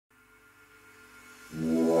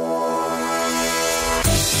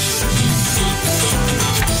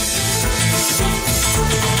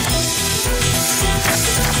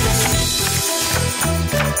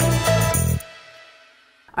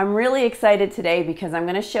I'm really excited today because I'm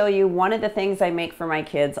going to show you one of the things I make for my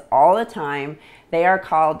kids all the time. They are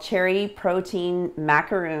called Cherry Protein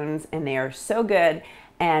Macaroons, and they are so good,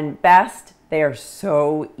 and best, they are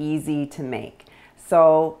so easy to make.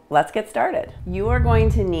 So let's get started. You are going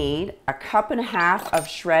to need a cup and a half of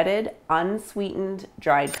shredded, unsweetened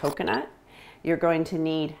dried coconut. You're going to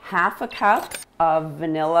need half a cup of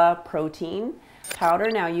vanilla protein powder.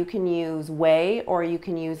 Now you can use whey, or you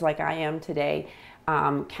can use, like I am today,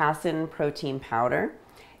 casein protein powder.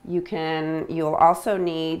 You'll also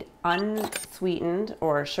need unsweetened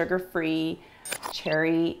or sugar-free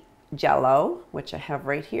cherry jello, which I have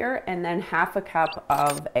right here, and then half a cup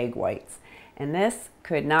of egg whites. And this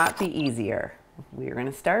could not be easier. We're going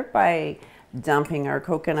to start by dumping our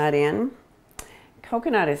coconut in.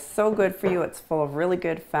 Coconut is so good for you. It's full of really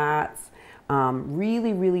good fats,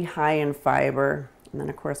 really high in fiber. And then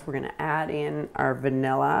of course we're going to add in our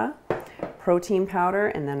vanilla protein powder,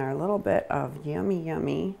 and then our little bit of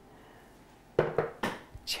yummy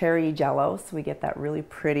cherry jello, so we get that really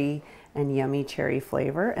pretty and yummy cherry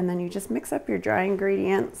flavor. And then you just mix up your dry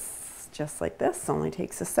ingredients just like this. Only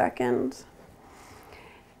takes a second.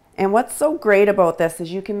 And what's so great about this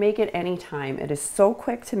is you can make it anytime. It is so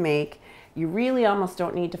quick to make. You really almost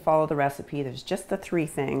don't need to follow the recipe. There's just the three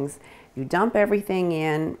things. You dump everything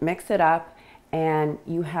in, mix it up, and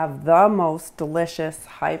you have the most delicious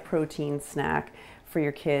high protein snack for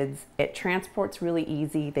your kids. It transports really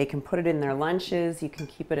easy. They can put it in their lunches. You can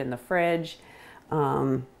keep it in the fridge.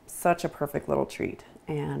 Such a perfect little treat.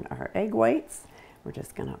 And our egg whites, we're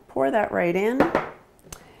just gonna pour that right in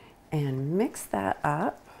and mix that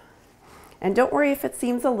up. And don't worry if it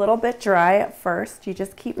seems a little bit dry at first. You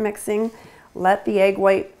just keep mixing. Let the egg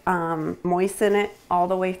white moisten it all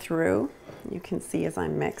the way through. You can see as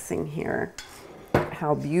I'm mixing here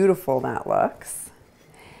how beautiful that looks.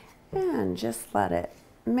 And just let it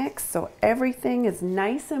mix so everything is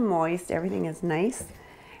nice and moist. Everything is nice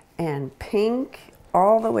and pink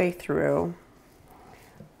all the way through.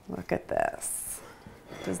 Look at this.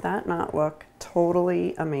 Does that not look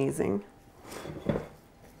totally amazing?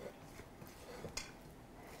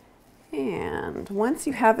 And once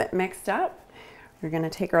you have it mixed up, we're going to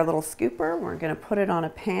take our little scooper, we're going to put it on a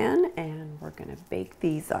pan, and we're going to bake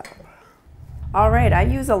these up. All right, I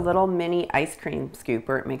use a little mini ice cream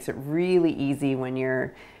scooper. It makes it really easy when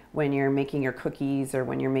you're making your cookies or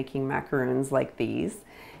when you're making macaroons like these.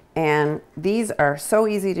 And these are so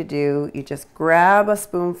easy to do. You just grab a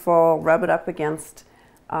spoonful, rub it up against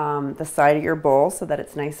the side of your bowl so that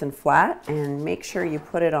it's nice and flat, and make sure you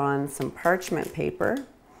put it on some parchment paper.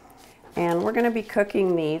 And we're going to be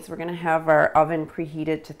cooking these. We're going to have our oven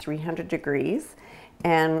preheated to 300 degrees.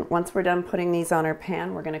 And once we're done putting these on our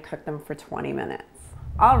pan, we're going to cook them for 20 minutes.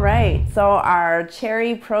 All right, so our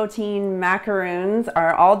cherry protein macaroons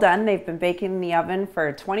are all done. They've been baking in the oven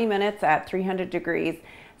for 20 minutes at 300 degrees.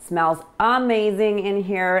 Smells amazing in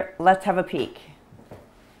here. Let's have a peek.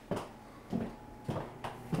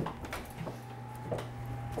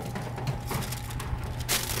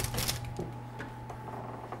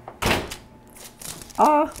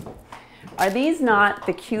 Oh, are these not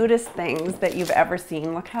the cutest things that you've ever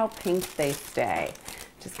seen? Look how pink they stay.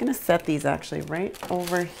 Just gonna set these actually right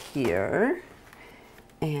over here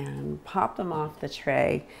and pop them off the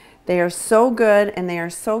tray. They are so good, and they are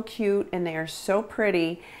so cute, and they are so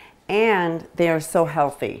pretty, and they are so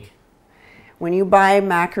healthy. When you buy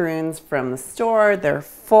macaroons from the store, they're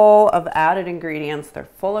full of added ingredients. They're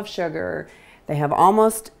full of sugar. They have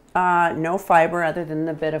almost no fiber other than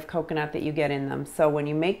the bit of coconut that you get in them. So when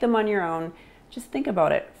you make them on your own, just think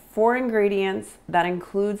about it. 4 ingredients, that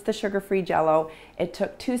includes the sugar-free jello. It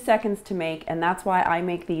took 2 seconds to make, and that's why I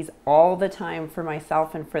make these all the time for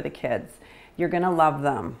myself and for the kids. You're gonna love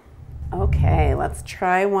them. Okay, let's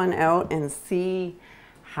try one out and see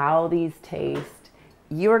how these taste.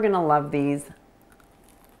 You are gonna love these.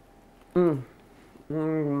 These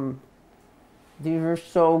are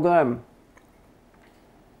so good.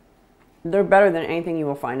 They're better than anything you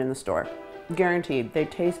will find in the store. Guaranteed. They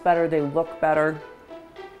taste better, they look better.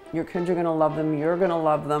 Your kids are gonna love them, you're gonna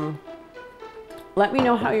love them. Let me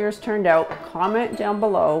know how yours turned out. Comment down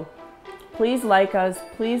below. Please like us.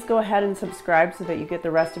 Please go ahead and subscribe so that you get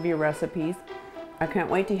the rest of your recipes. I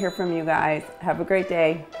can't wait to hear from you guys. Have a great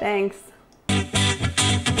day. Thanks.